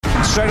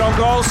Straight on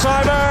goal,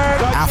 Simon.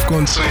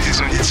 AFCON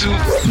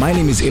 2022. My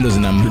name is Elos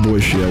and I'm the boy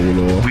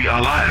Shia. We are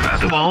live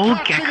at the Ball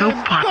Gecko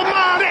Park. The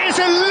man is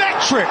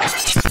electric.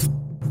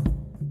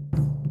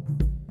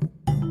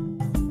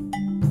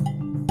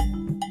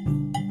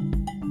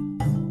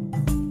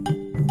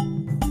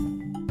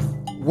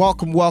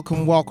 Welcome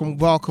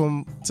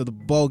to the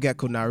Ball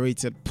Gecko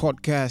narrated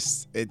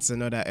podcast. It's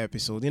another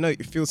episode. You know,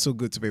 it feels so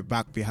good to be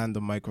back behind the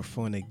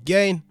microphone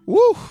again.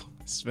 Woo!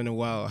 It's been a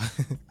while.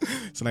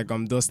 It's like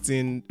I'm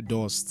dusting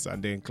dust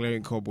and then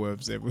clearing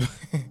cobwebs everywhere.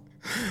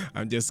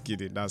 I'm just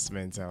kidding. That's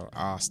mental.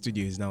 Our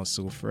studio is now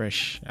so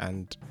fresh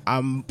and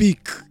I'm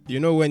peak.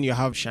 You know, when you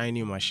have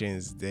shiny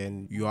machines,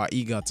 then you are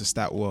eager to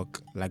start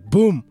work. Like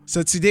boom.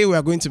 So today we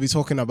are going to be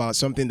talking about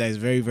something that is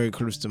very, very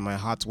close to my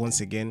heart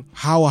once again.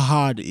 How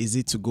hard is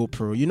it to go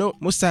pro? You know,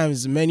 most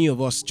times many of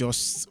us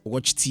just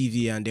watch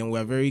TV and then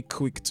we're very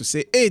quick to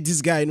say, hey,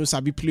 this guy knows how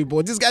to play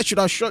ball. This guy should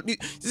have shot me.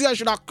 This guy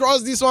should have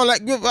crossed this one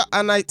like,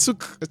 and I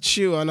took a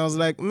chill and I was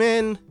like,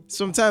 man,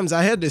 sometimes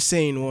I heard the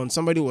saying once,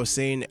 somebody was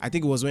saying, I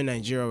think it was when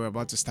Nigeria were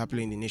about to start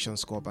playing the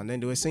Nations Cup, and then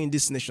they were saying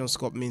this Nations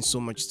Cup means so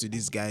much to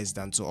these guys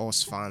than to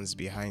us fans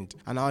behind.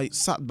 And I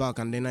sat back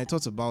and then I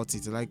thought about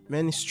it, like,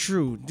 man, it's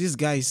true. These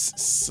guys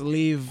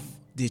slave,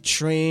 they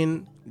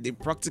train, they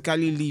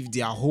practically live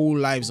their whole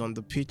lives on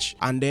the pitch,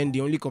 and then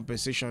the only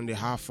compensation they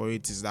have for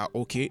it is that,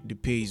 okay, the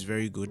pay is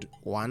very good,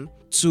 one.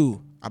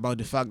 Two, about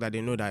the fact that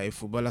they know that a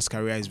footballer's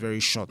career is very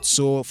short.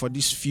 So for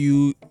these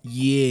few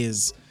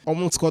years,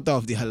 almost quarter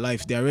of their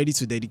life, they are ready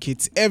to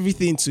dedicate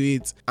everything to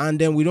it. And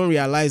then we don't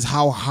realize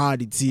how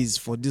hard it is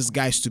for these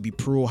guys to be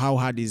pro. How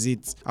hard is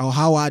it? Or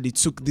how hard it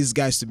took these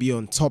guys to be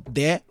on top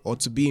there or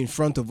to be in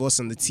front of us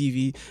on the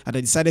TV. And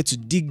I decided to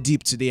dig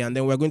deep today. And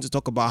then we're going to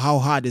talk about how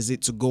hard is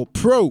it to go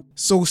pro.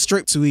 So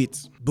straight to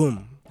it.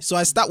 Boom. So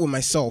I start with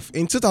myself.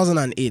 In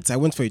 2008, I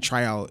went for a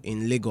trial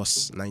in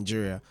Lagos,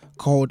 Nigeria,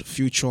 called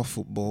Future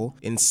Football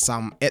in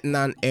Sam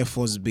Ethnan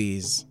AirForce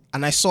base.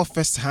 And I saw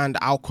firsthand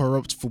how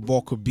corrupt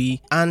football could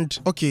be. And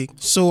okay,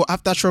 so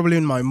after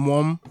troubling my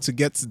mom to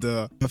get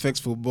the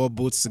perfect football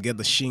boots, to get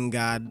the shin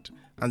guard,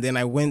 and then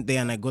I went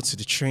there and I got to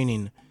the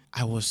training,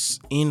 I was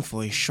in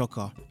for a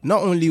shocker.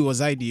 Not only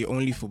was I the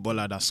only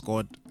footballer that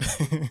scored,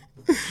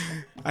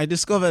 I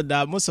discovered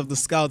that most of the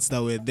scouts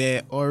that were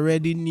there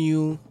already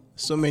knew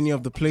so many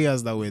of the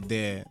players that were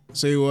there.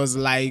 So it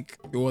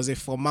was a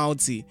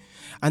formality.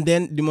 And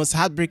then the most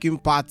heartbreaking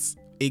part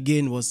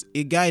again was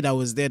a guy that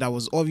was there that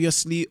was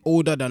obviously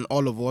older than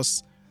all of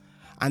us.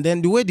 And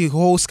then the way the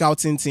whole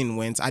scouting thing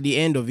went, at the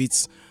end of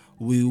it,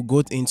 we'll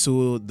go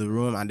into the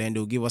room and then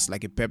they'll give us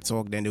like a pep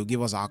talk. Then they'll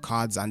give us our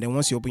cards. And then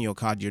once you open your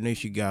card, you know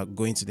if you are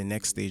going to the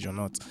next stage or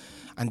not.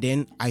 And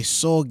then I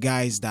saw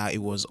guys that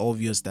it was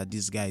obvious that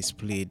these guys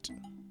played.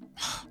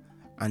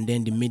 And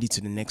then they made it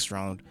to the next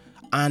round.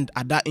 And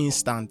at that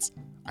instant,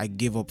 I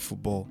gave up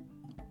football.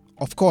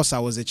 Of course, I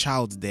was a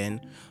child then,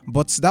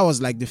 but that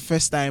was like the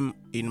first time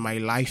in my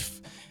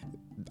life.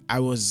 I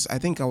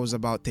think I was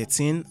about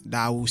 13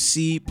 that I will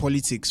see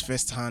politics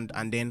firsthand,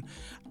 and then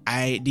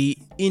the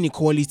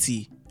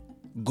inequality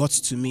got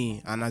to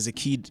me. And as a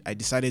kid, I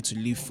decided to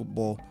leave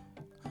football.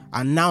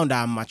 And now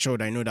that I'm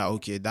matured, I know that,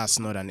 okay, that's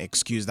not an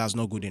excuse. That's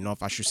not good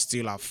enough. I should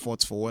still have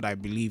fought for what I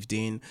believed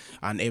in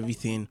and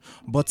everything.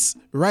 But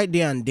right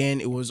there and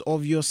then, it was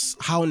obvious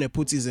how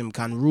nepotism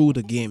can rule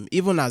the game.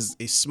 Even as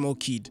a small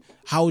kid,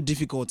 how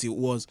difficult it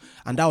was.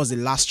 And that was the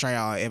last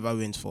trial I ever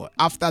went for.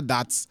 After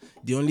that,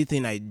 the only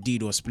thing I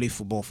did was play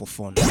football for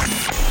fun. This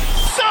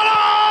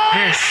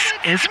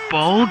is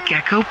Ball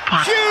Gecko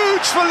Park.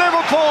 Huge for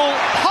Liverpool.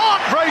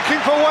 Heartbreaking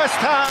for West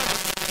Ham.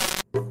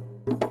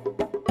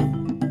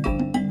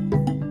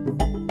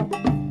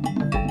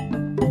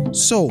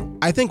 So,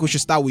 I think we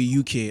should start with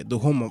UK, the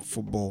home of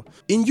football.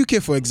 In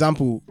UK, for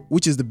example,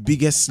 which is the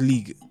biggest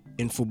league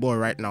in football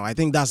right now, I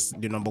think that's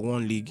the number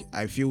one league.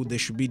 I feel there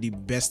should be the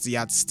best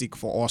yardstick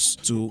for us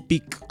to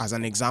pick as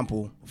an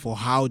example for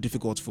how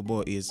difficult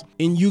football is.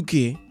 In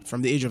UK,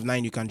 from the age of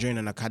 9, you can join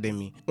an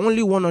academy.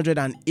 Only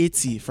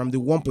 180 from the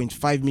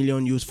 1.5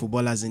 million youth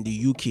footballers in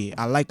the UK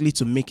are likely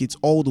to make it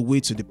all the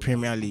way to the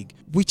Premier League,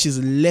 which is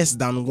less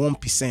than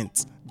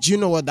 1%. Do you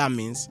know what that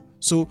means?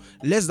 So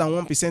less than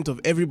 1%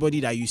 of everybody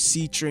that you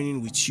see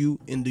training with you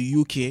in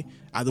the UK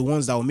are the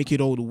ones that will make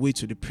it all the way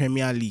to the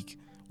Premier League.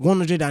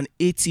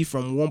 180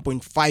 from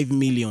 1.5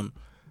 million.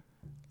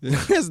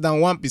 Less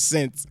than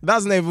 1%.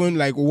 That's not even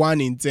like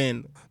 1 in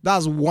 10.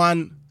 That's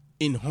 1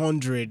 in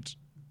 100.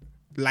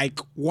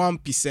 Like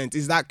 1%.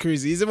 Is that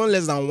crazy? It's even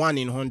less than 1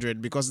 in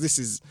 100 because this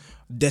is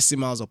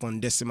decimals upon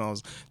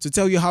decimals. To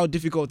tell you how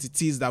difficult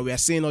it is that we are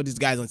seeing all these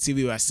guys on TV.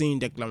 We are seeing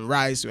Declan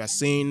Rice, we are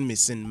seeing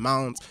Mason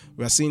Mount,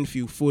 we are seeing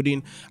Phil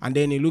Foden, and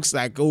then it looks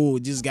like, oh,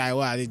 this guy,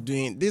 what are they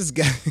doing? This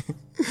guy,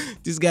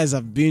 these guys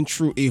have been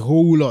through a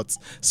whole lot.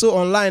 So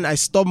online, I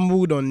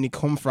stumbled on Nick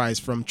Humphries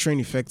from Train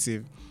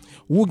Effective,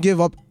 who gave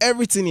up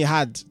everything he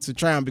had to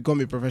try and become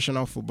a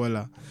professional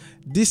footballer.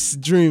 This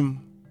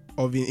dream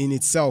in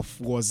itself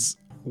was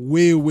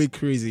way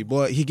crazy.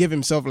 But he gave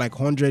himself like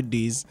 100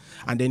 days,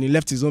 and then he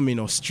left his home in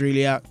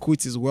Australia,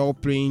 quit his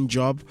well-paying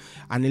job,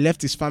 and he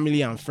left his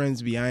family and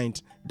friends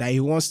behind, that he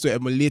wants to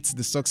emulate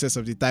the success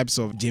of the types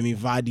of Jaime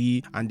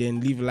Vardy and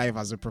then live life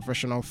as a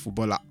professional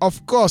footballer.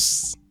 Of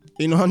course,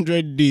 in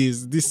 100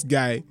 days, this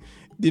guy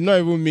did not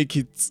even make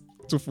it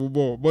to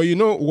football. But you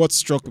know what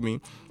struck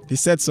me? He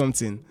said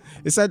something.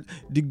 He said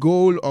the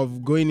goal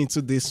of going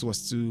into this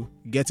was to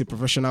get a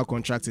professional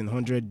contract in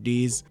 100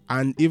 days.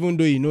 And even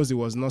though he knows he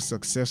was not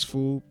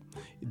successful,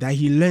 that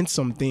he learned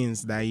some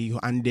things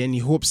and then he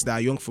hopes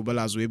that young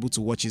footballers were able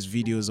to watch his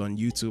videos on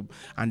YouTube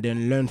and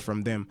then learn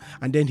from them.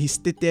 And then he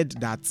stated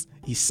that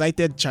he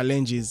cited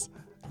challenges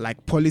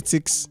like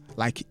politics,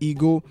 like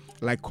ego,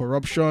 like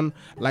corruption,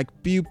 like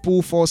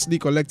people falsely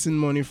collecting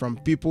money from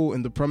people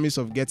in the promise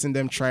of getting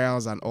them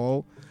trials and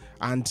all.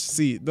 And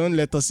see, don't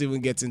let us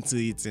even get into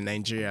it in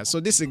Nigeria. So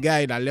this is a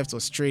guy that left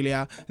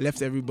Australia,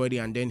 left everybody,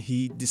 and then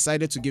he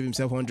decided to give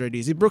himself 100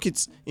 days. He broke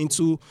it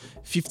into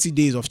 50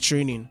 days of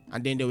training.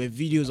 And then there were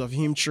videos of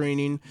him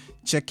training,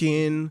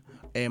 checking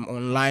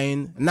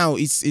online. Now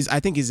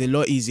I think it's a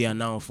lot easier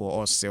now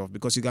for us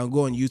because you can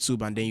go on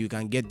YouTube and then you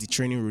can get the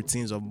training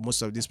routines of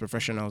most of these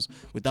professionals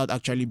without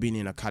actually being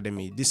in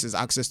academy. This is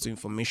access to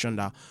information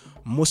that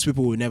most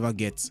people will never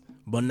get.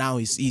 But now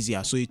it's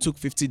easier. So it took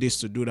 50 days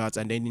to do that.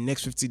 And then the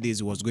next 50 days,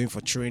 he was going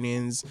for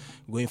trainings,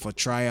 going for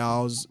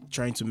trials,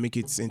 trying to make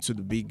it into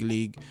the big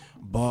league.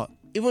 But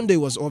even though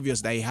it was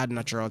obvious that he had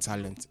natural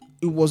talent,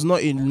 it was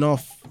not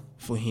enough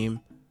for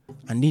him.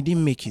 And he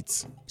didn't make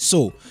it.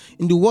 So,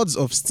 in the words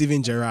of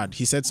Steven Gerrard,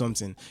 he said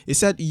something. He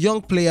said,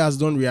 young players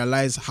don't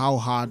realize how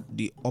hard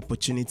the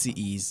opportunity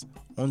is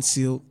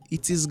until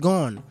it is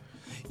gone.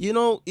 You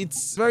know,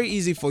 it's very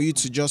easy for you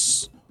to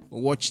just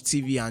watch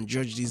TV and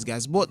judge these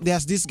guys, but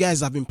there's these guys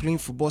that have been playing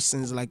football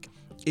since like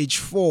age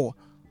 4,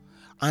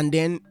 and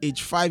then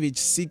age 5, age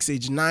 6,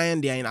 age 9,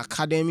 they are in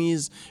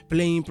academies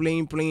playing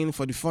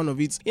for the fun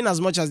of it, in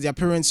as much as their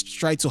parents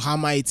try to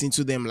hammer it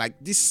into them. Like,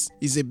 this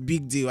is a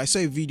big deal. I saw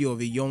a video of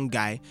a young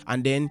guy,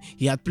 and then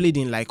he had played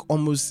in like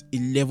almost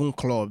 11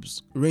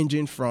 clubs,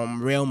 ranging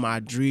from Real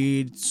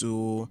Madrid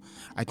to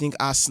I think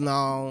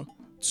Arsenal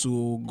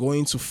to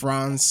going to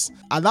France.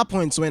 At that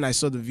point when I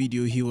saw the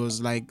video, he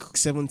was like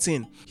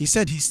 17. He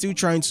said he's still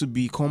trying to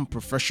become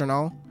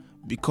professional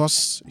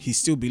because he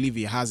still believes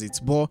he has it,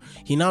 but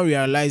he now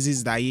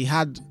realizes that he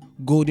had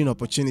golden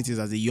opportunities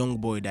as a young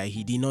boy that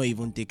he did not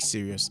even take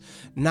serious.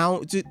 Now,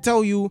 to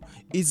tell you,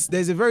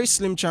 there's a very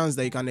slim chance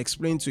that you can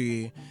explain to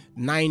a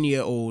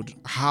 9-year-old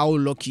how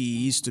lucky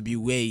he is to be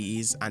where he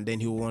is, and then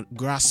he will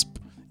grasp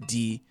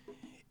the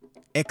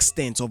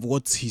extent of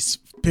what his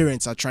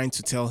parents are trying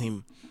to tell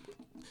him.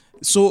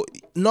 So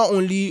not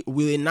only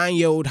will a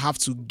 9-year-old have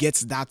to get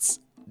that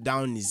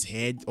down his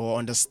head or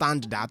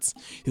understand that,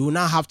 he will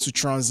now have to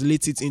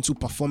translate it into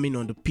performing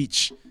on the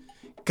pitch.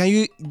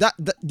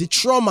 The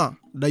trauma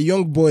the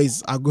young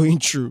boys are going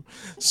through.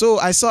 So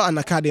I saw an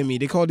academy.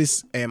 They call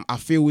this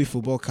Afewe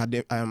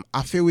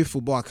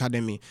Football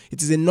Academy.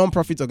 It is a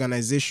non-profit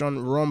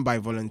organization run by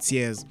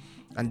volunteers,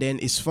 and then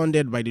it's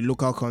funded by the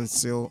local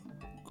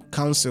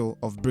council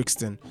of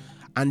Brixton,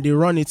 and they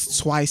run it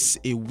twice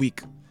a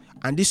week.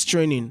 And this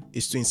training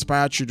is to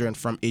inspire children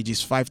from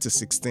ages 5 to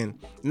 16.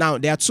 Now,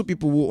 there are two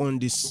people who own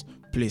this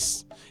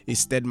place. It's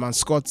Stedman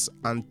Scott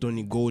and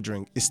Tony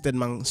Goldring. It's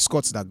Stedman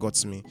Scott that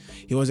got me.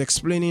 He was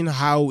explaining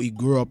how he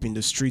grew up in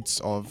the streets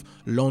of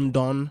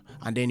London,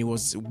 and then he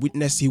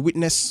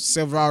witnessed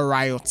several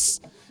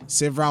riots,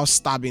 several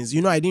stabbings.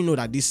 You know, I didn't know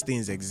that these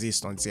things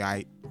exist until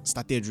I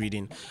started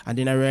reading, and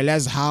then I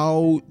realized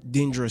how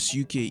dangerous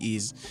UK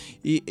is.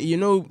 You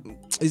know,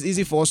 it's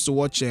easy for us to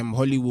watch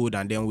Hollywood,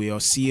 and then we'll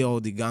see all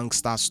the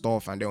gangster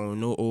stuff, and then we'll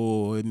know,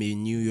 oh, it may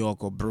New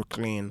York or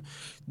Brooklyn.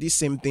 These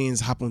same things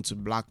happen to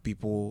black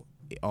people.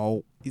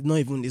 Or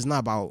it's not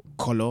about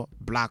color,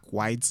 black,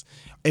 white.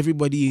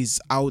 Everybody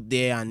is out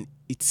there, and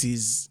it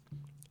is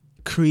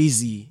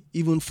crazy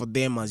even for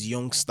them as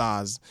young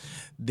stars.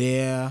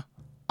 There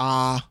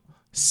are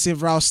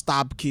several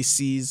stab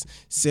cases,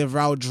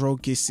 several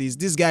drug cases.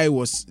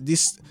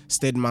 This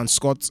Stedman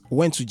Scott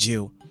went to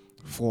jail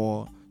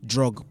for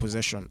drug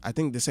possession. I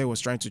think they said he was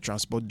trying to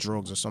transport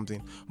drugs or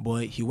something,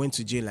 but he went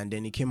to jail and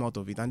then he came out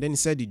of it. And then he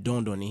said it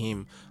dawned on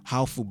him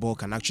how football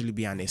can actually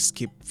be an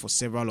escape for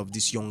several of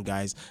these young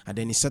guys. And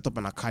then he set up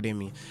an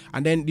academy.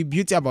 And then the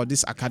beauty about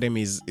this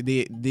academy is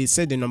they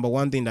said the number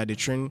one thing that they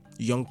train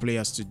young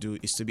players to do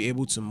is to be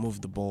able to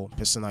move the ball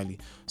personally.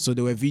 So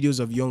there were videos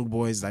of young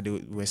boys that they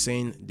were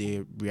saying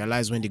they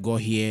realized when they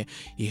got here,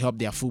 it helped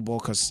their football,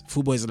 because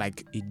football is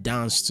like a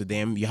dance to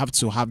them. You have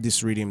to have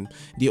this rhythm.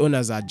 The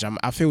owners are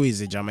Afewe is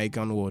a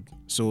Jamaican word,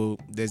 so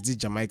there's this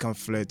Jamaican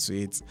flair to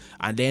it,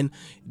 and then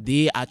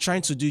they are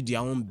trying to do their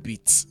own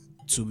bit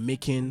to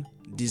making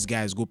these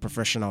guys go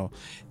professional.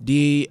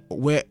 They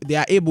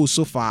are able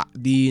so far.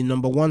 The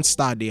number one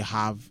star they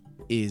have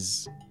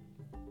is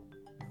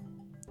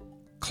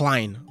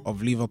Klein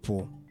of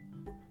Liverpool.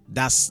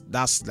 That's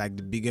like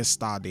the biggest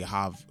star they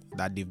have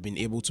that they've been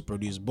able to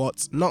produce.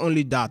 But not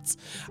only that,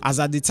 as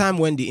at the time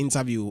when the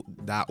interview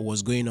that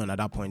was going on at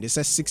that point, they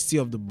said 60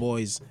 of the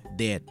boys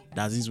there,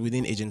 that is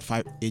within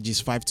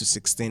ages 5 to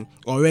 16,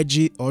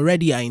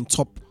 already are in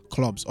top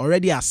clubs,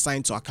 already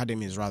assigned to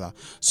academies rather.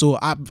 So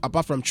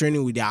apart from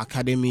training with their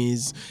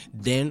academies,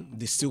 then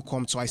they still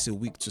come twice a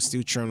week to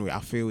still train with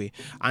Afewe.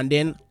 And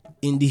then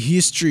in the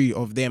history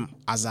of them,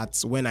 as at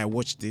when I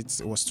watched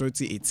it was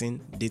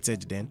 2018,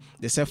 dated then,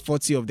 they said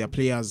 40 of their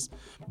players,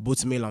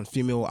 both male and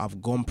female,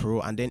 have gone pro,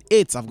 and then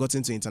 8 have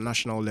gotten to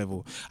international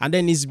level. And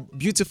then it's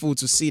beautiful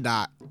to see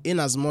that in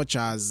as much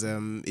as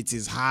it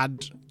is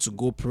hard to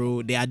go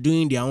pro, they are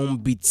doing their own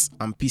bits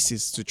and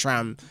pieces to try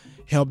and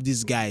help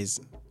these guys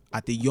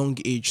at a young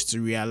age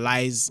to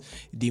realize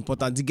the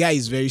importance. The guy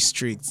is very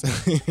strict.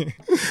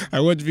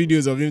 I watch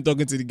videos of him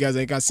talking to the guys,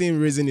 and I can see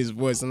him raising his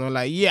voice, and I'm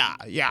like, yeah,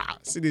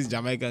 see these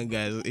Jamaican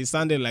guys, it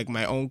sounded like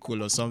my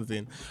uncle or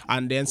something.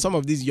 And then some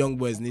of these young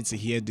boys need to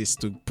hear this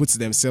to put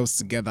themselves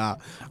together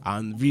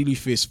and really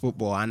face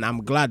football, and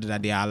I'm glad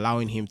that they are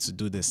allowing him to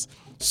do this.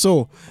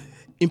 So,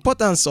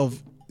 importance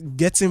of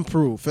getting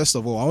pro. First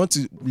of all, I want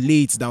to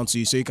lay it down to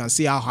you so you can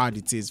see how hard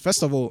it is.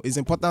 First of all, it's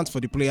important for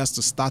the players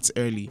to start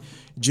early.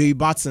 Joey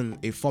Barton,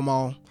 a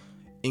former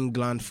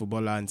England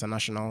footballer,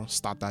 international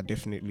starter,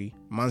 definitely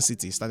Man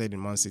City, started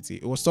in Man City.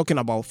 He was talking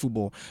about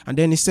football, and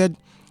then he said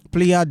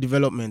player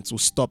development will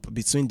stop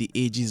between the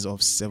ages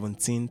of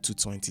 17 to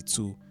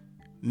 22,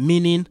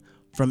 meaning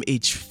from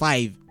age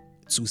 5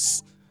 to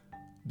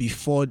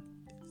before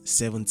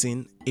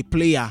 17, a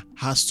player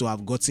has to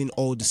have gotten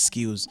all the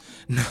skills.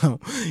 Now,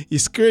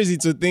 it's crazy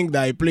to think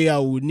that a player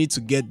would need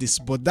to get this,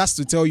 but that's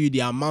to tell you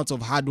the amount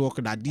of hard work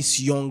that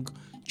these young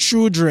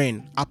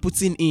children are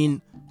putting in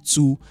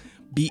to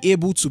be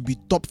able to be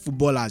top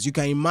footballers. You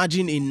can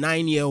imagine a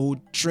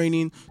 9-year-old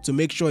training to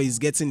make sure he's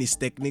getting his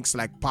techniques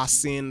like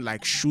passing,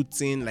 like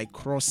shooting, like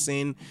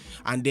crossing,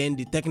 and then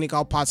the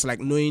technical parts like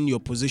knowing your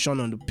position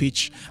on the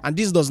pitch. And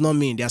this does not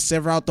mean there are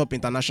several top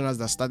internationals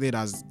that started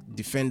as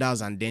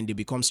defenders and then they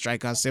become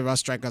strikers. Several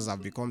strikers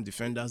have become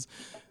defenders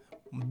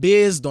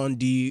based on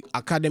the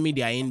academy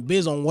they are in,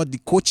 based on what the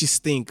coaches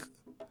think.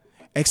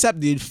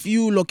 Except the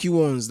few lucky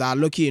ones that are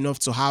lucky enough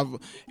to have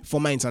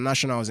former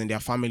internationals in their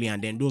family,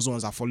 and then those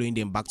ones are following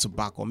them back to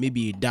back, or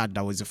maybe a dad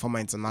that was a former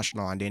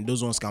international and then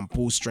those ones can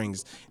pull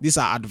strings. These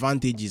are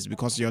advantages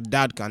because your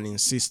dad can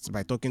insist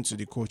by talking to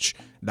the coach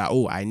that,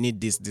 oh, I need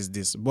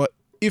this. But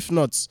if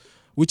not,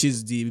 which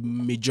is the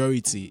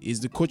majority, is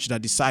the coach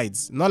that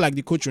decides. Not like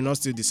the coach will not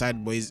still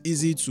decide, but it's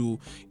easy to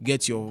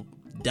get your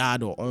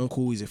dad or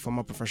uncle who is a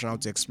former professional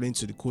to explain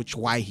to the coach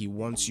why he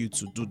wants you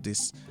to do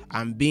this,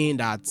 and being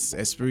that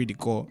esprit de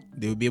corps,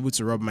 they will be able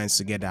to rub minds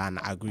together and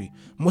agree.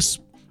 Most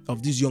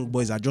of these young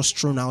boys are just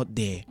thrown out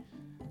there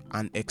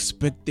and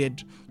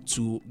expected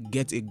to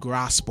get a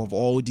grasp of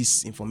all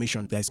this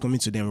information that is coming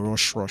to them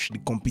rush, the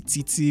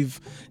competitive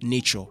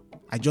nature.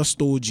 I just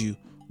told you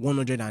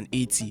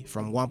 180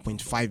 from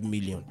 1.5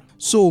 million.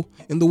 So,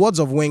 in the words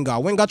of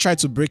Wenger tried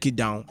to break it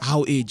down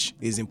how age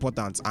is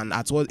important and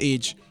at what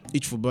age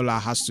each footballer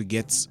has to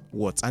get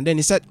what. And then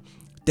he said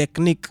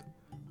technique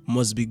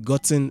must be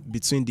gotten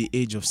between the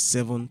age of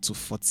 7 to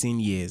 14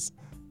 years.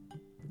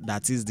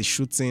 That is the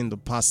shooting, the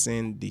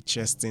passing, the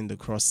chesting, the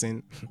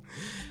crossing.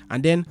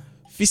 And then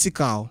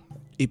physical,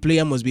 a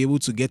player must be able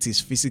to get his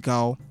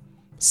physical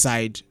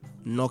side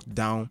knocked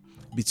down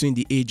between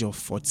the age of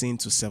 14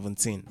 to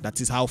 17.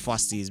 That is how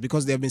fast he is,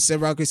 because there have been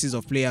several cases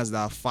of players that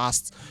are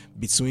fast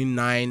between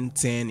 9,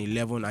 10,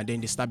 11, and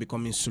then they start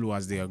becoming slow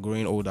as they are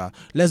growing older.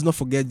 Let's not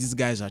forget these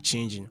guys are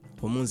changing.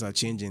 Hormones are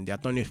changing. They are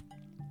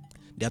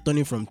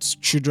turning from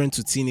children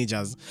to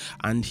teenagers,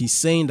 and he's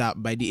saying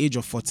that by the age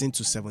of 14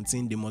 to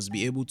 17 they must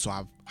be able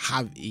to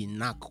have a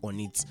knack on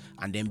it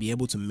and then be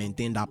able to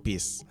maintain that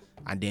pace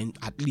and then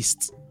at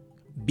least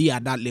be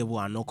at that level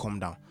and not come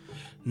down.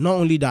 Not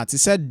only that, he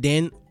said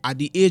then at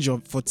the age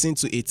of 14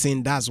 to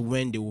 18, that's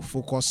when they will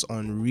focus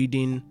on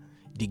reading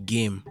the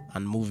game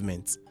and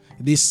movement.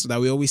 This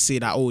that we always say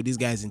that, oh, this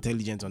guy is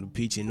intelligent on the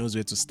pitch, he knows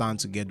where to stand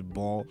to get the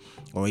ball,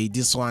 or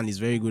this one is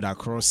very good at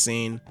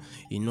crossing,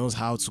 he knows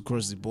how to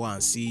cross the ball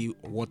and see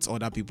what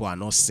other people are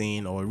not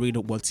saying, or read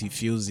what he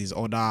feels his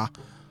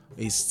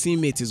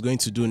teammate is going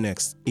to do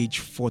next. Age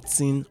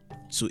 14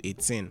 to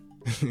 18.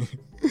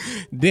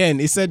 Then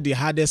he said the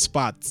hardest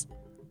part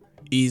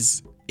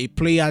is a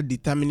player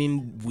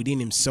determining within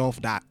himself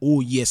that,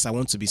 oh yes, I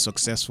want to be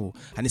successful.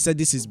 And he said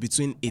this is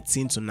between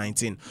 18 to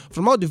 19.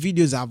 From all the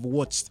videos I've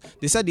watched,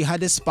 they said the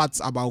hardest part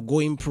about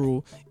going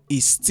pro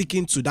is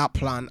sticking to that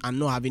plan and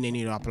not having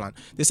any other plan.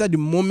 They said the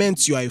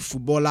moment you are a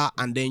footballer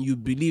and then you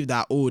believe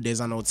that, oh,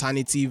 there's an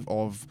alternative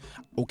of,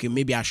 okay,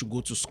 maybe I should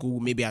go to school,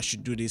 maybe I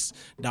should do this,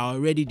 that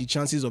already the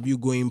chances of you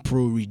going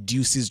pro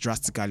reduces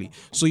drastically.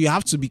 So you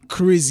have to be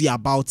crazy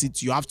about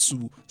it. You have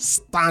to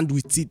stand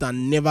with it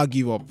and never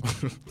give up.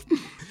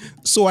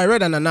 So I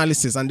read an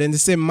analysis, and then they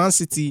say Man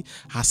City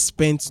has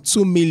spent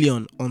 2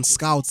 million on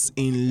scouts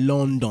in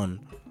London.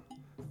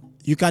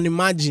 You can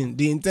imagine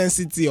the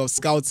intensity of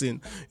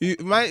scouting. You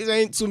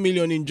imagine 2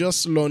 million in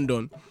just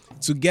London.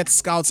 to get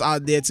scouts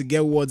out there, to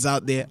get words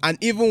out there. And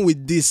even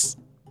with this,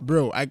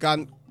 bro, I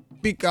can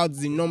pick out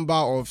the number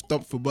of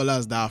top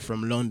footballers that are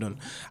from London.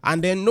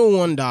 And then no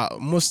wonder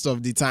most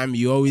of the time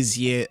you always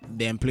hear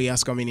them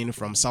players coming in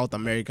from South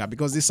America,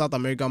 because these South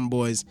American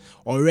boys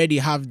already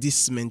have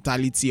this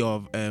mentality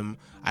of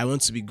I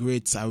want to be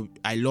great,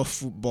 I love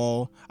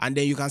football. And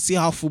then you can see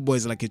how football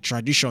is like a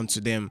tradition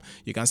to them.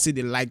 You can see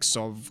the likes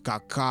of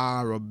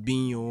Kaká,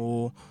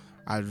 Robinho,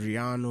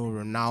 Adriano,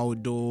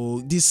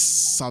 Ronaldo, this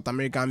South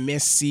American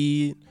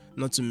Messi,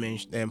 not to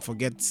mention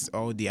forget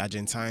all the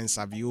Argentines,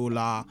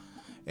 Saviola,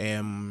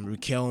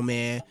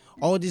 Riquelme.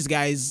 All these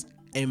guys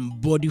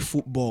embody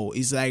football.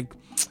 It's like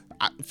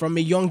from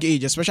a young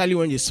age, especially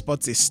when you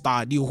spot a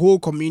star, the whole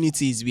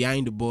community is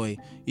behind the boy.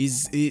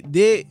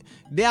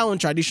 Their own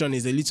tradition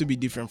is a little bit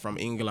different from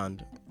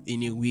England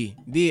in a way.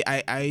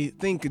 I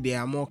think they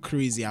are more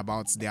crazy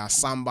about their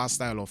samba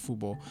style of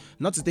football.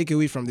 Not to take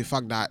away from the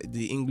fact that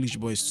the English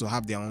boys to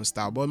have their own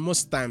style, but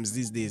most times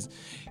these days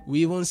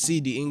we even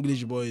see the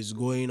English boys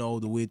going all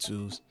the way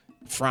to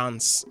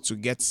France to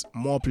get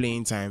more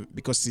playing time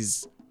because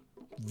it's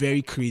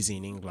very crazy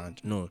in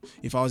England. No,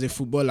 if I was a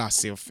footballer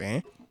self,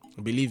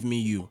 believe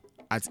me,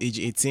 at age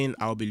 18,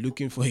 I'll be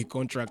looking for a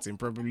contract in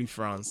probably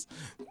France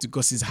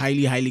because it's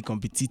highly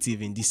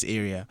competitive in this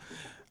area.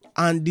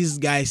 And these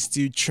guys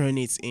still churn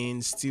it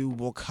in, still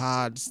work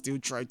hard, still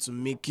try to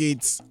make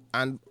it,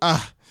 and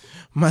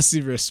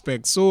massive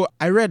respect. So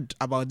I read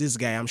about this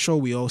guy, I'm sure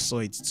we all saw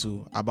it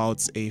too,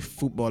 about a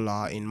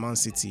footballer in Man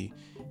City,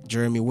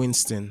 Jeremy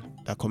Winston,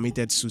 that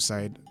committed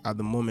suicide at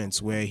the moment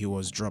where he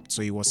was dropped.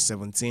 So he was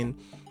 17,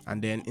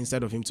 and then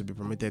instead of him to be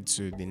promoted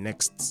to the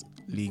next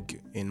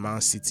league in Man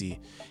City,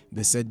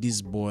 they said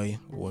this boy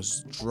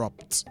was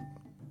dropped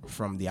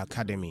from the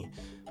academy.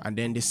 And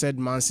then they said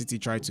Man City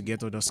tried to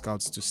get other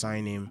scouts to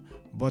sign him,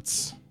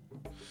 but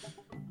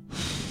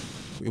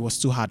it was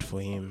too hard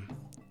for him,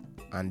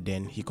 and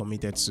then he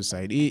committed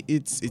suicide. It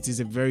is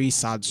a very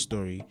sad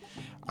story,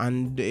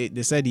 and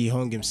they said he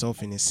hung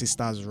himself in his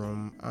sister's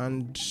room.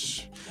 And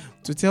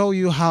to tell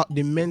you how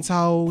the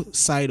mental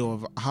side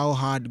of how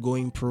hard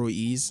going pro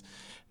is,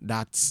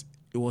 that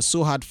it was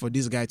so hard for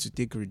this guy to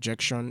take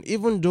rejection,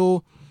 even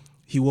though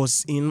he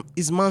was in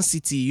his Man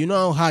City. You know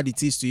how hard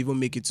it is to even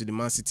make it to the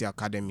Man City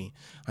academy.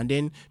 And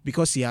then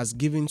because he has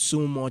given so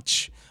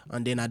much,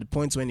 and then at the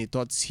point when he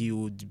thought he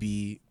would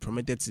be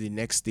promoted to the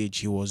next stage,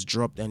 he was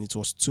dropped, and it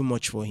was too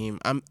much for him.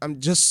 I'm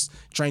just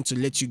trying to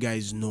let you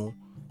guys know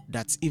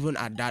that even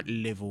at that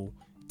level,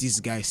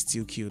 this guy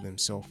still killed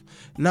himself.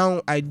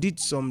 Now, I did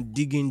some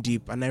digging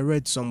deep, and I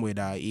read somewhere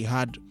that he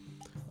had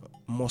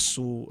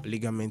muscle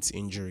ligament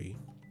injury,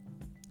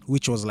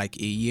 which was like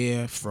a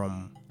year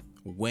from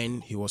when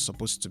he was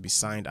supposed to be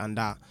signed, and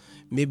that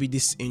maybe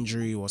this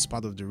injury was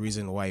part of the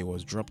reason why he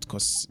was dropped,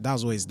 because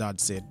that's what his dad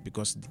said,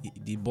 because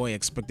the boy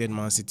expected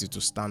Man City to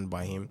stand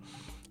by him.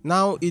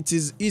 Now, it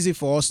is easy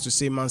for us to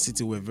say Man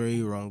City were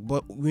very wrong,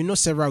 but we know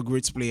several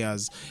great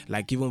players,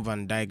 like even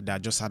Van Dijk,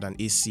 that just had an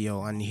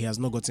ACL and he has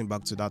not gotten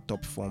back to that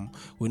top form.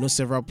 We know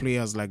several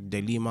players like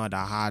De Lima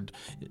that had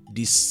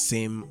this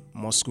same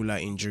muscular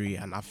injury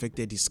and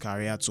affected his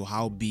career to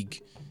how big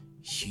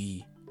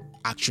he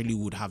actually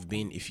would have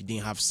been if he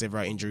didn't have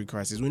several injury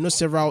crises. We know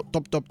several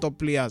top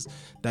players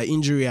that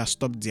injury has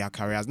stopped their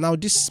careers. Now,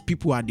 these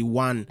people are the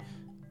one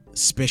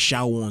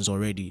special ones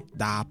already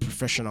that are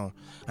professional,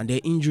 and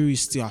their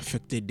injuries still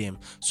affected them.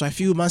 So I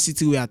feel Man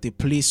City were at a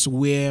place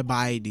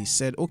whereby they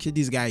said, okay,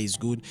 this guy is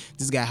good,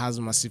 this guy has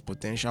massive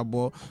potential,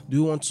 but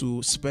do we want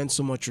to spend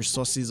so much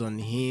resources on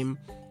him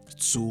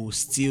to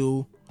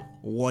still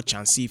watch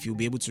and see if he'll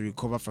be able to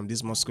recover from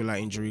this muscular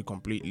injury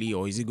completely,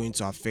 or is it going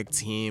to affect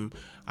him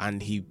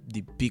and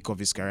the peak of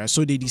his career?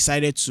 So they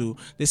said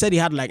he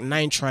had like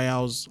 9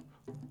 trials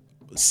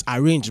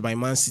arranged by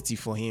Man City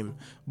for him,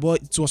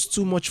 but it was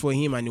too much for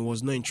him and he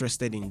was not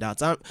interested in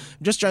that. I'm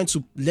just trying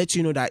to let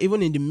you know that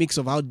even in the mix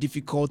of how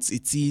difficult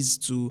it is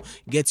to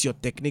get your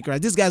technique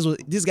right, this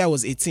guy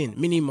was 18,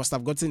 meaning he must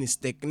have gotten his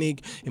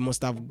technique, he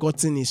must have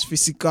gotten his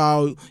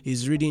physical,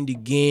 he's reading the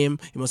game,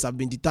 he must have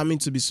been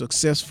determined to be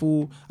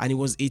successful, and he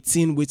was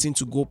 18 waiting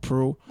to go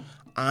pro.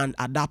 And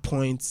at that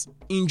point,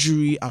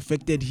 injury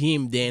affected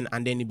him then,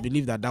 and then he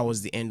believed that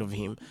was the end of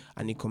him,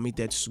 and he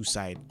committed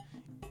suicide.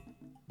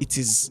 It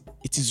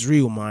is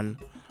real, man.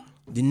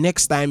 The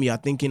next time you are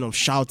thinking of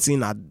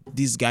shouting at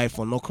this guy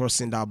for not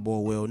crossing that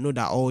ball well, know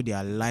that all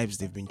their lives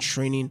they've been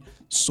training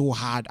so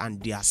hard,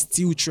 and they are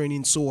still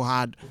training so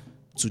hard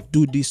to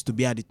do this, to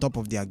be at the top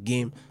of their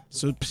game.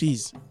 So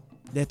please,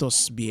 let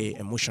us be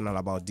emotional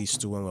about this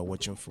too when we're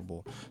watching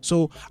football.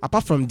 So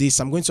apart from this,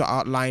 I'm going to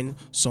outline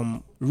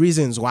some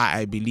reasons why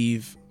I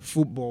believe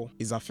football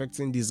is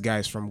affecting these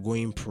guys from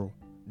going pro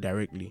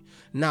directly.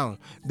 Now,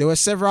 there were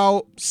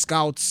several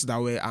scouts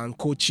and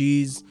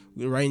coaches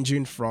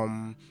ranging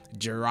from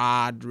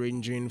Gerrard,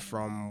 ranging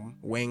from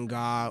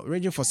Wenger,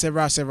 ranging for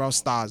several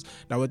stars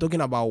that were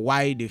talking about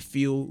why they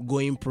feel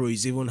going pro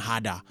is even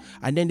harder.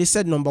 And then they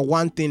said number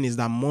one thing is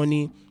that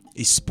money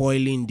is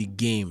spoiling the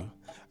game.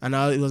 And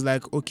it was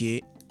like,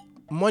 okay,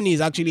 money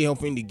is actually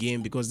helping the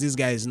game because these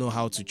guys know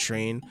how to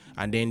train,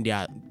 and then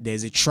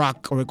there's a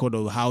track record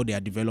of how they are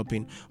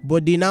developing.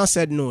 But they now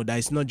said no, that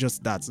it's not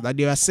just that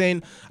they are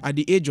saying at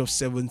the age of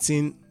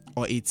 17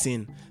 or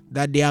 18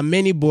 that there are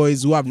many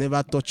boys who have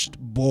never touched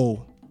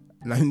ball.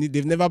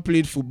 They've never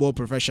played football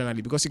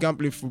professionally, because you can't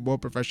play football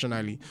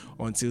professionally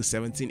until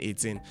 17,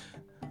 18.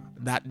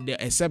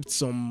 Except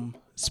some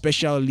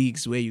special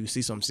leagues where you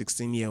see some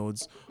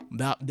 16-year-olds,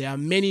 that there are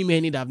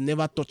many that have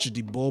never touched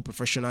the ball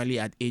professionally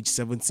at age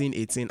 17,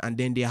 18, and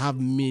then they have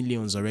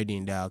millions already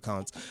in their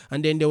accounts.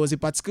 And then there was a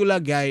particular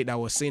guy that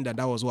was saying that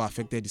was what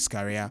affected his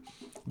career,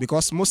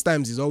 because most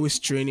times he's always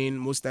training,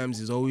 most times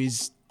he's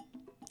always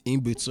in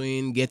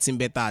between getting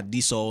better at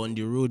this or on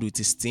the road with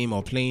his team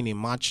or playing a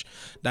match,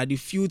 that the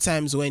few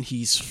times when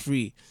he's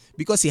free,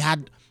 because he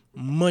had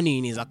money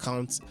in his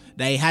account,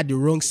 that he had the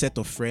wrong set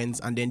of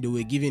friends, and then they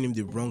were giving him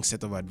the wrong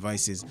set of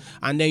advices.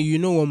 And then you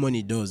know what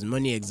money does.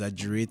 Money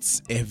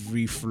exaggerates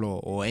every flaw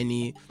or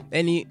any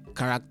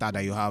character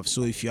that you have.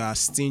 So if you are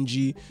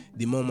stingy,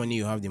 the more money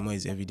you have, the more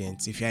is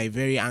evident. If you are a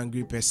very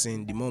angry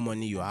person, the more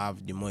money you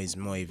have, the more is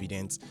more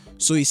evident.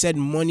 So he said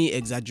money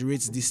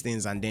exaggerates these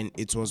things, and then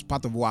it was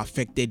part of what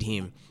affected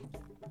him.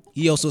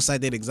 He also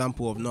cited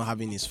example of not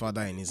having his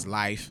father in his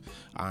life,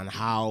 and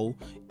how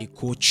a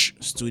coach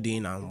stood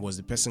in and was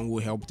the person who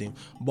helped him.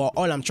 But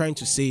all I'm trying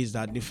to say is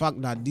that the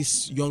fact that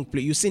this young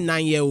player, you see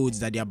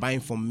 9-year-olds that they are buying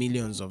for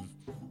millions of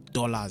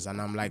dollars,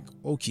 and I'm like,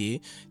 okay,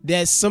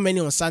 there's so many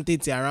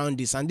uncertainty around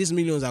this, and these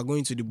millions are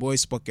going to the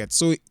boy's pocket,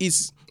 so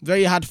it's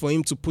very hard for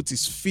him to put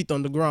his feet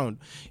on the ground,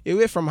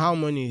 away from how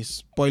money is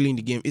spoiling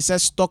the game. It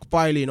says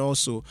stockpiling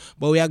also,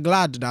 but we are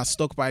glad that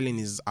stockpiling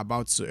is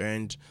about to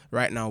end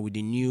right now with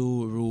the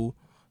new rule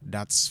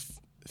that's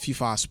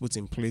FIFA has put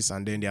in place,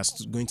 and then they are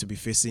going to be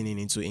facing it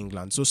into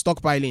England. So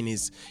stockpiling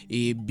is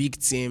a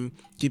big team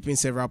keeping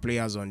several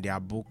players on their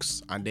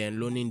books and then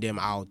loaning them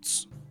out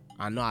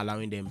and not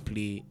allowing them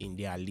play in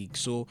their league.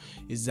 So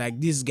it's like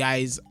these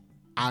guys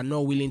are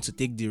not willing to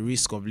take the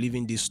risk of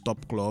leaving this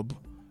top club,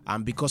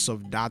 and because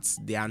of that,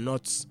 they are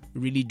not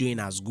really doing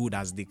as good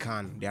as they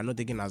can. They are not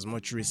taking as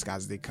much risk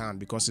as they can,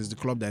 because it's the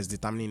club that is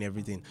determining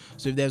everything.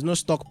 So if there's no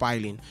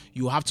stockpiling,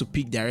 you have to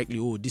pick directly,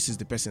 oh, this is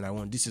the person I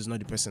want, this is not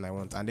the person I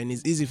want, and then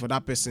it's easy for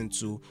that person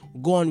to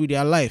go on with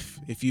their life.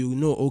 If you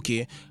know,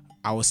 okay,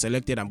 I was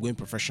selected, I'm going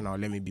professional,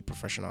 let me be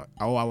professional.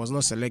 Oh, I was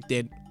not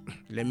selected,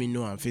 let me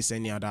know and face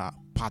any other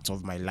part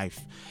of my life.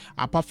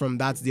 Apart from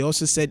that, they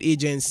also said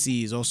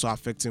agency is also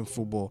affecting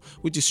football,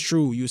 which is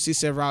true. You see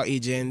several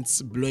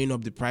agents blowing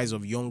up the price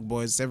of young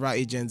boys, several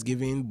agents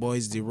giving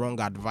boys the wrong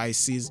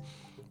advices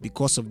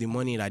because of the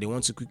money that they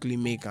want to quickly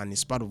make, and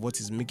it's part of what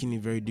is making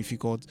it very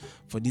difficult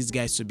for these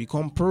guys to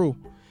become pro.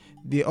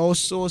 They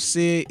also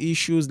say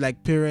issues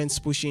like parents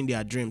pushing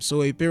their dreams.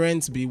 So a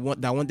parent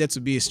that wanted to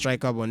be a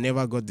striker but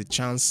never got the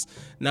chance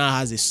now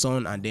has a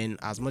son, and then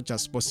as much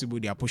as possible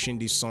they are pushing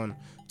this son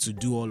to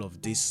do all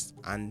of this,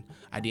 and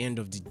at the end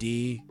of the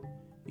day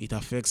it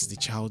affects the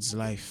child's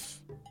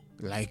life.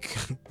 Like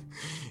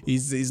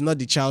it's not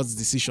the child's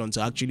decision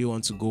to actually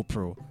want to go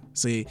pro.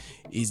 So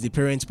it's the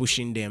parents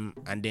pushing them,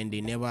 and then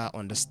they never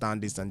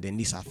understand this, and then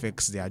this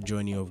affects their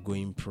journey of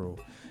going pro.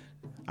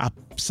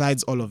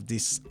 Besides all of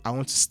this, I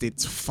want to state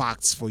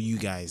facts for you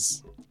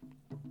guys.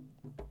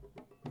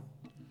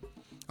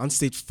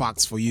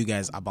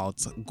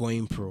 About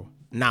going pro.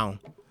 Now,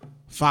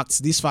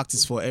 this fact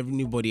is for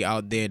everybody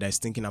out there that's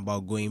thinking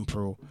about going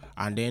pro,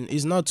 and then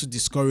it's not to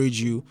discourage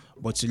you,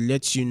 but to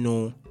let you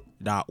know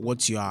that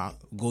what you are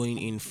going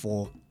in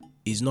for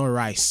is not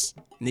rice,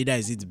 neither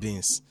is it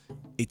beans.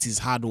 It is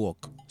hard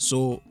work.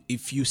 So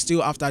if you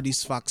still, after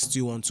these facts,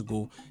 still want to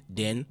go,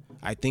 then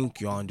I think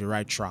you're on the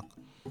right track.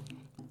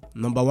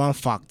 Number one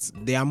fact: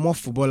 there are more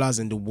footballers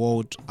in the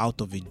world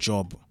out of a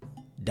job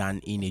than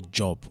in a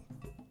job.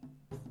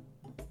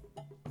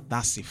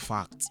 That's a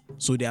fact.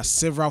 So there are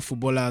several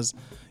footballers.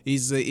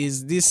 This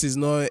is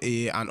not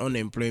an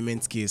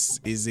unemployment case.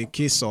 It's a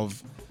case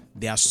of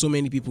there are so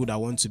many people that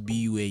want to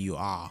be where you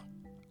are,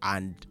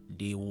 and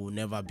they will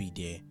never be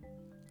there.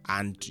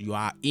 And you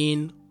are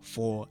in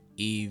for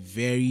a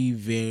very,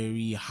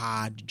 very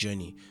hard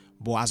journey.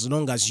 But as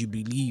long as you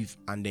believe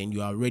and then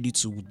you are ready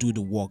to do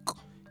the work,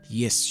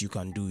 yes, you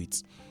can do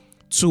it.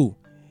 2,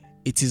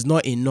 it is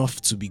not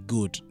enough to be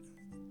good.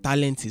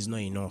 Talent is not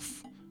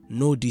enough.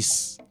 Know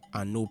this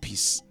and know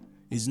peace.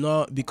 It's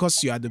not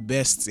because you are the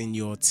best in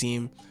your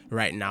team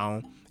right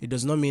now. It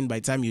does not mean by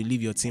the time you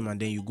leave your team and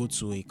then you go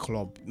to a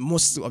club,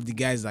 most of the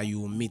guys that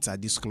you will meet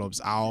at these clubs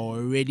are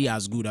already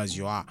as good as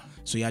you are.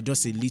 So you are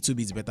just a little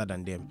bit better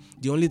than them.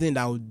 The only thing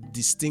that will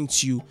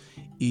distinct you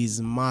is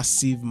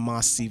massive,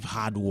 massive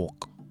hard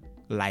work.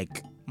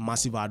 Like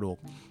massive hard work.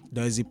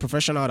 There is a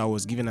professional that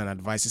was giving an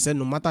advice. He said,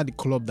 no matter the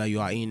club that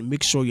you are in,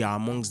 make sure you are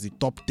amongst the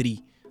top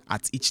 3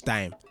 at each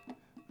time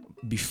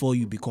before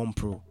you become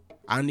pro.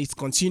 And it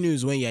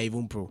continues when you are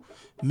even pro.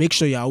 Make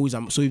sure you are always,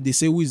 so if they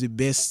say who is the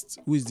best,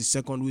 who is the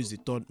second, who is the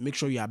third, make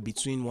sure you are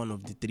between one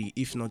of the 3.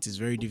 If not, it's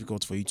very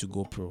difficult for you to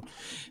go pro.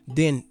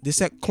 Then they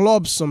said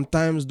clubs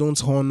sometimes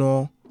don't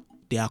honor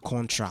their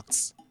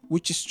contracts,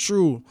 which is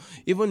true.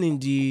 Even in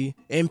the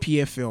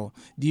MPFL,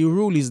 the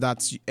rule is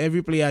that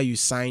every player you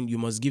sign, you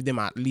must give them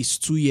at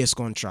least 2 years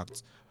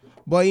contract.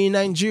 But in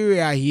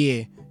Nigeria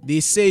here, they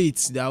say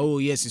it's that, oh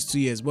yes, it's 2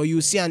 years, but you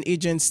see an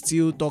agent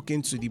still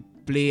talking to the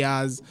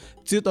players,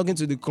 still talking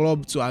to the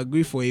club to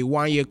agree for a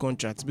 1 year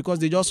contract because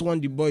they just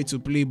want the boy to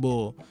play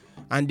ball.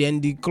 And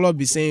then the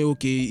club is saying,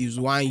 okay, it's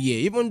 1 year,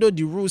 even though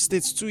the rule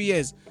states 2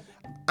 years.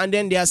 And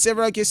then there are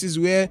several cases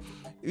where,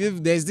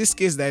 if there's this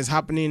case that is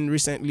happening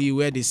recently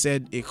where they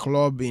said a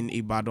club in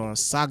Ibadan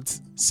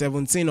sacked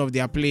 17 of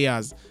their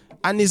players,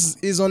 and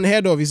it's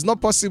unheard of. It's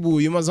not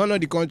possible. You must honor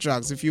the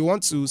contracts. If you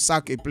want to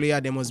sack a player,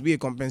 there must be a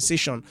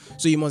compensation.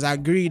 So you must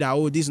agree that,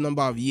 oh, this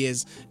number of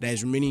years that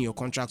is remaining in your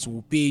contract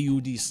will pay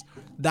you this.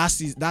 That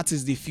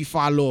is the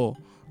FIFA law.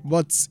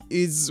 But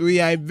we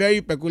are in very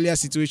peculiar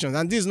situations,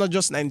 and this is not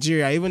just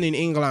Nigeria. Even in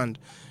England,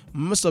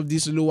 most of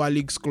these lower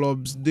leagues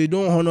clubs, they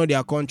don't honor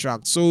their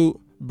contract.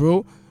 So,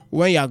 bro,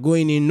 when you are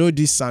going in, know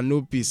this and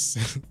know peace.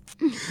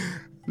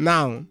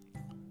 Now,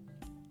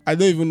 I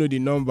don't even know the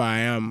number I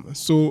am.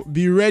 So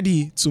be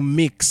ready to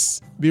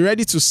mix. Be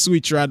ready to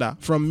switch rather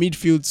from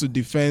midfield to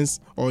defense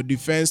or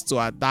defense to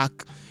attack.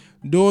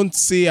 Don't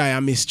say I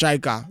am a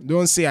striker.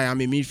 Don't say I am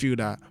a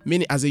midfielder.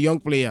 Meaning, as a young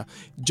player,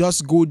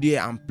 just go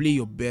there and play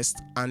your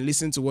best and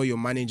listen to what your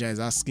manager is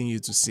asking you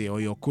to say or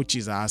your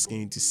coaches are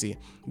asking you to say.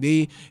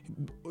 They,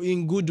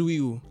 in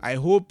goodwill, I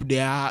hope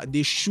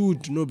they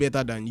should know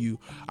better than you,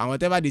 and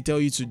whatever they tell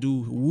you to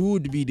do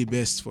would be the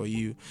best for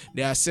you.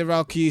 There are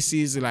several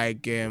cases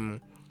like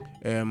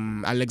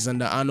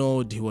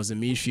Alexander-Arnold. He was a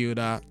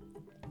midfielder.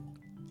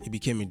 He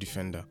became a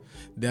defender.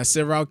 There are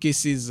several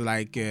cases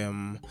like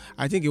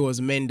I think it was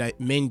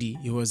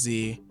Mendy. He was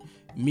a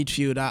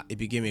midfielder. He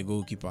became a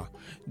goalkeeper.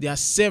 There are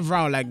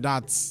several like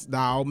that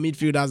are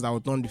midfielders that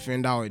will turn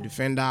defender, or a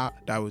defender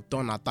that will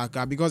turn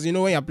attacker. Because you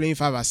know, when you're playing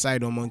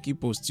 5-a-side or monkey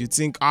post, you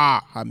think,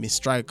 I'm a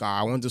striker,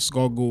 I want to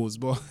score goals.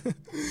 But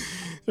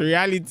the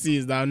reality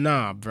is that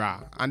nah,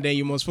 bruh. And then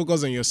you must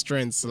focus on your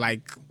strengths.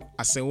 Like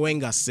Arsene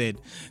Wenger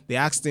said, they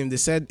asked him, they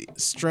said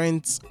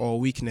strengths or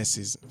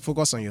weaknesses.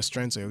 Focus on your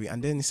strengths or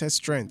and then he said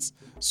strengths.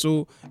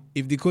 So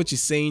if the coach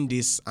is saying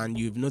this and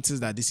you've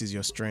noticed that this is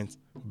your strength,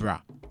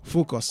 bruh,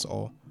 focus,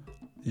 or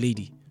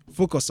lady,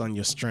 focus on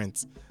your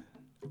strengths.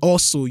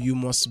 Also, you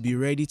must be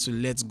ready to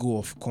let go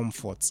of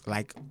comfort,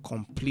 like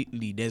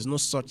completely. There's no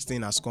such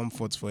thing as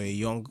comfort for a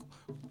young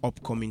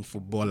upcoming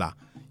footballer.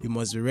 You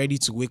must be ready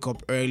to wake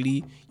up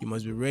early. You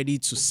must be ready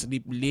to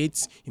sleep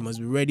late. You must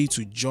be ready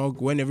to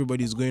jog when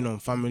everybody's going on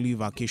family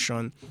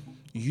vacation.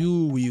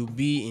 You will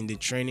be in the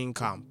training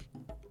camp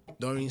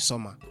during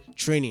summer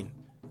training,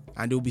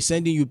 and they'll be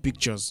sending you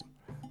pictures.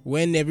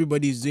 When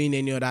everybody is doing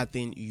any other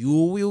thing, you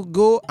will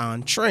go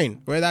and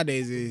train. Whether there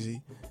is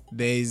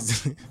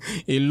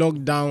a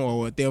lockdown or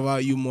whatever,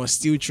 you must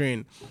still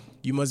train.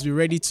 You must be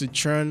ready to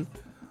churn.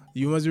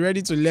 You must be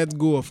ready to let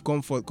go of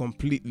comfort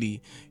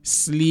completely.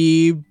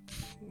 Sleep,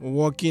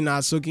 walking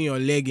out, soaking your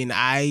leg in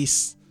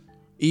ice.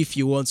 If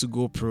you want to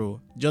go pro,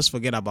 just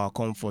forget about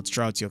comfort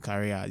throughout your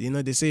career. You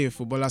know, they say a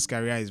footballer's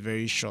career is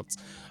very short.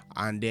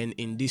 And then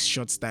in this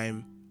short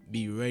time,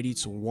 be ready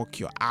to work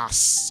your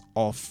ass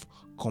off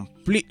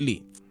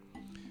completely.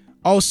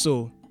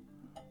 Also,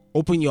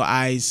 open your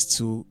eyes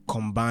to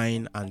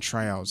combine and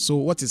trial. So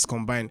what is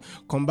combine?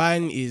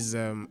 Combine is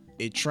a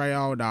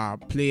trial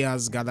that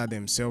players gather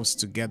themselves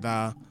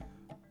together,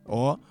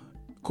 or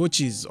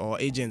coaches or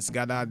agents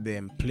gather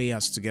them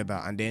players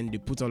together, and then they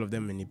put all of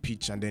them in a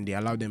pitch, and then they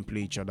allow them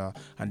play each other,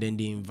 and then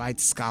they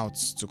invite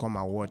scouts to come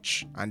and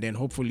watch, and then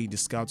hopefully the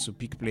scouts will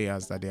pick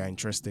players that they are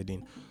interested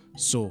in.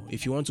 So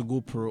if you want to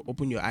go pro,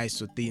 open your eyes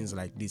to things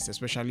like this,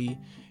 especially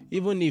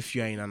even if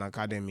you are in an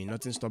academy.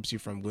 Nothing stops you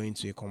from going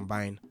to a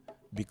combine,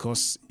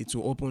 because it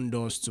will open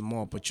doors to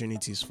more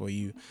opportunities for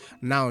you.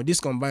 Now,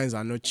 these combines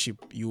are not cheap.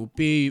 You will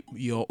pay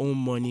your own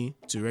money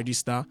to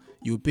register.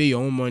 You will pay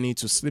your own money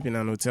to sleep in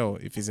an hotel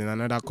if it's in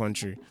another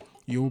country.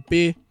 You will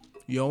pay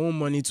your own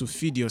money to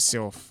feed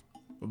yourself,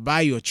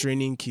 buy your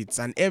training kits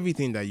and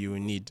everything that you will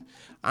need.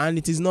 And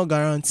it is not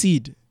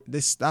guaranteed.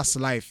 That's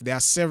life. There are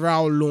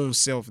several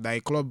loans that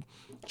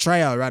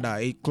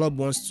a club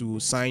wants to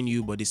sign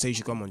you, but they say you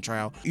should come on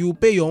trial. You will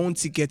pay your own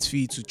ticket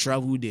fee to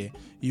travel there.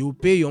 You will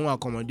pay your own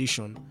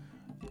accommodation,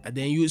 and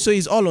then so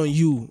it's all on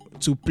you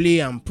to play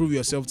and prove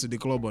yourself to the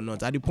club or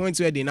not. At the point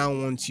where they now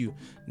want you,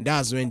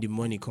 that's when the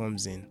money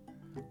comes in.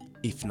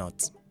 If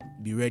not,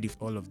 be ready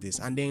for all of this.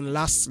 And then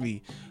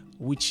lastly,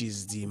 which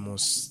is the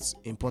most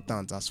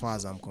important as far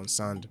as I'm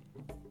concerned,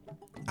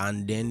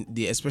 and then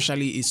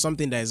especially is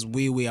something that is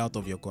way out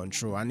of your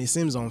control, and it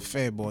seems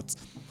unfair, but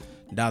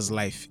that's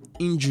life.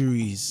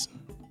 Injuries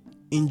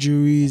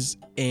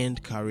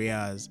end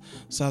careers.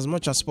 So as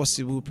much as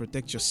possible,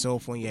 protect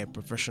yourself when you're a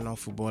professional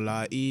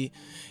footballer.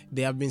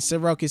 There have been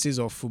several cases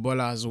of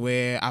footballers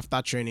where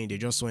after training they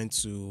just went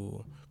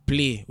to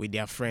play with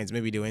their friends.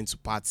 Maybe they went to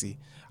party,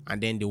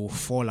 and then they will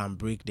fall and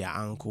break their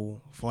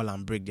ankle, fall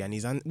and break their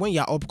knees. And when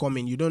you're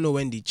upcoming, you don't know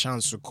when the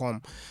chance will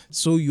come.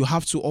 So you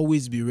have to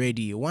always be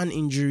ready. One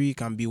injury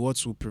can be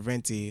what will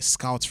prevent a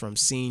scout from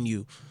seeing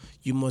you.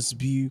 You must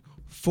be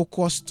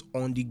focused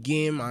on the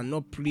game and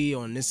not play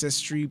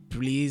unnecessary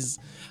plays.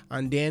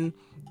 And then,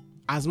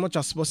 as much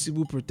as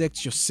possible,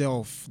 protect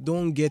yourself.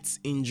 Don't get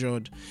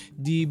injured.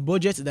 The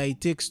budget that it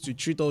takes to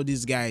treat all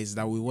these guys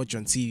that we watch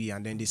on TV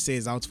and then they say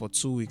is out for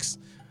 2 weeks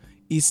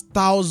is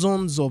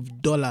thousands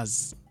of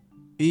dollars.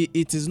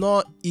 It is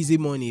not easy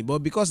money, but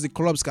because the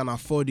clubs can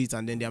afford it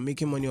and then they are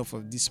making money off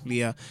of this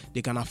player,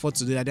 they can afford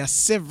to do that. There are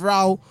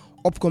several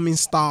upcoming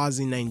stars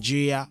in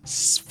Nigeria,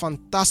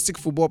 fantastic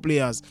football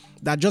players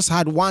that just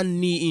had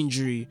one knee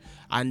injury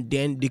and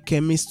then the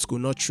chemists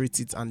could not treat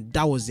it and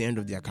that was the end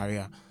of their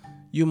career.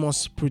 You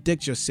must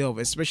protect yourself,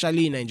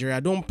 especially in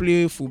Nigeria. Don't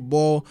play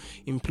football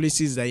in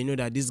places that you know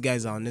that these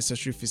guys are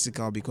unnecessarily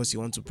physical because you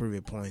want to prove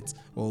a point,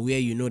 or where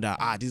you know that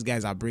these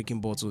guys are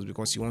breaking bottles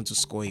because you want to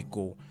score a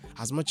goal.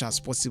 As much as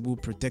possible,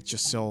 protect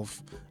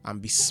yourself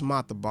and be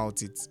smart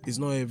about it. It's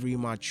not every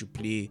match you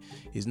play,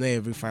 it's not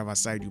every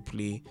 5-a-side you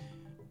play.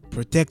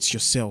 Protect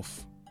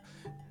yourself.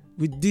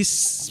 With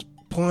this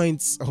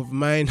points of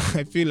mine,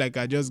 I feel like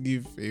I just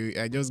gave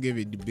a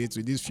debate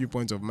with these few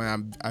points of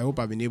mine. I hope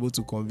I've been able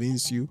to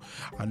convince you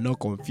and not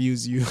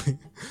confuse you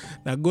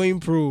that going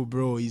pro,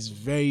 bro, is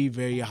very,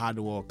 very hard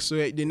work. So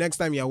the next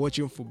time you're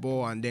watching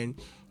football and then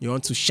you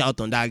want to shout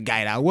on that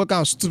guy, that what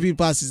kind of stupid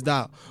pass is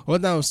that,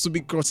 what kind of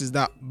stupid cross is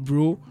that,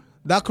 bro?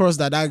 That cross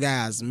that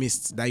guy has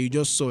missed that you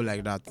just saw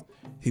like that,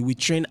 he will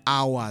train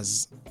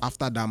hours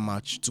after that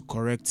match to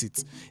correct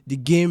it. The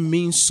game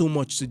means so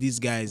much to these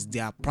guys. They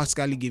are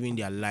practically giving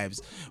their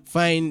lives.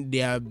 Fine,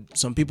 there are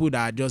some people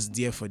that are just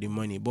there for the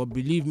money, but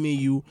believe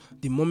me,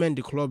 the moment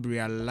the club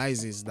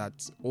realizes that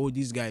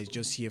these guys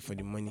just here for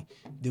the money,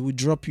 they will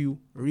drop you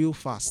real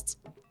fast.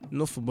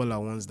 No footballer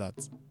wants that.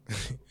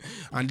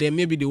 And then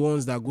maybe the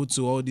ones that go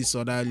to all these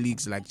other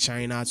leagues like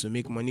China to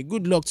make money,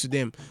 good luck to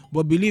them.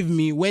 But believe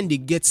me, when they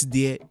get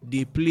there,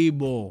 they play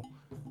ball.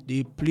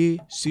 They play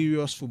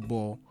serious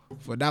football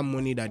for that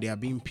money that they are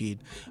being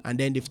paid, and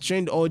then they've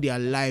trained all their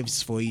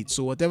lives for it.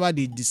 So whatever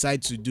they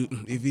decide to do,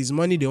 if it's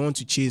money they want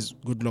to chase,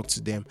 good luck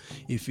to them.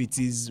 If it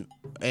is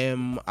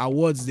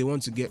awards they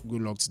want to get,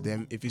 good luck to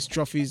them. If it's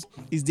trophies,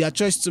 it's their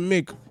choice to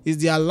make.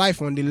 It's their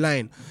life on the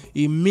line.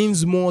 It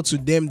means more to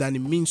them than it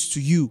means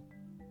to you.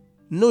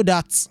 Know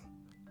that.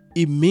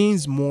 It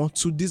means more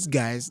to these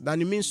guys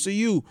than it means to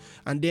you.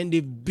 And then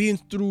they've been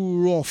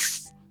through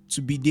rough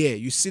to be there.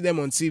 You see them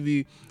on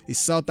TV. It's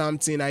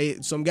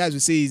Southampton. Some guys will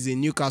say he's in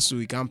Newcastle,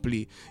 he can't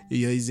play.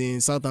 He's in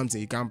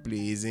Southampton, he can't play.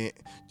 He's in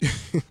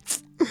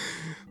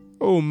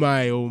oh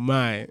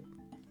my.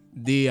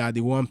 They are the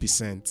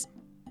 1%.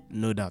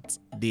 Know that.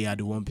 They are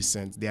the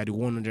 1%. They are the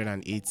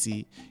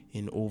 180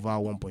 in over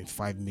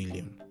 1.5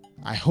 million.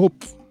 I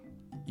hope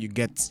you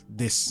get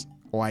this,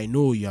 or I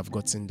know you have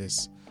gotten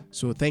this.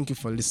 So thank you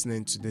for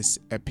listening to this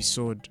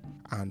episode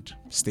and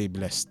stay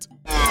blessed.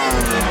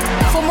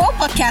 For more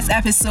podcast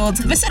episodes,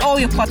 visit all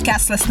your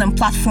podcast listening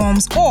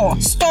platforms or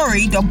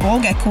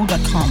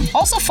story.ballgecko.com.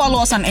 Also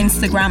follow us on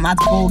Instagram at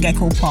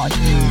ballgeckopod.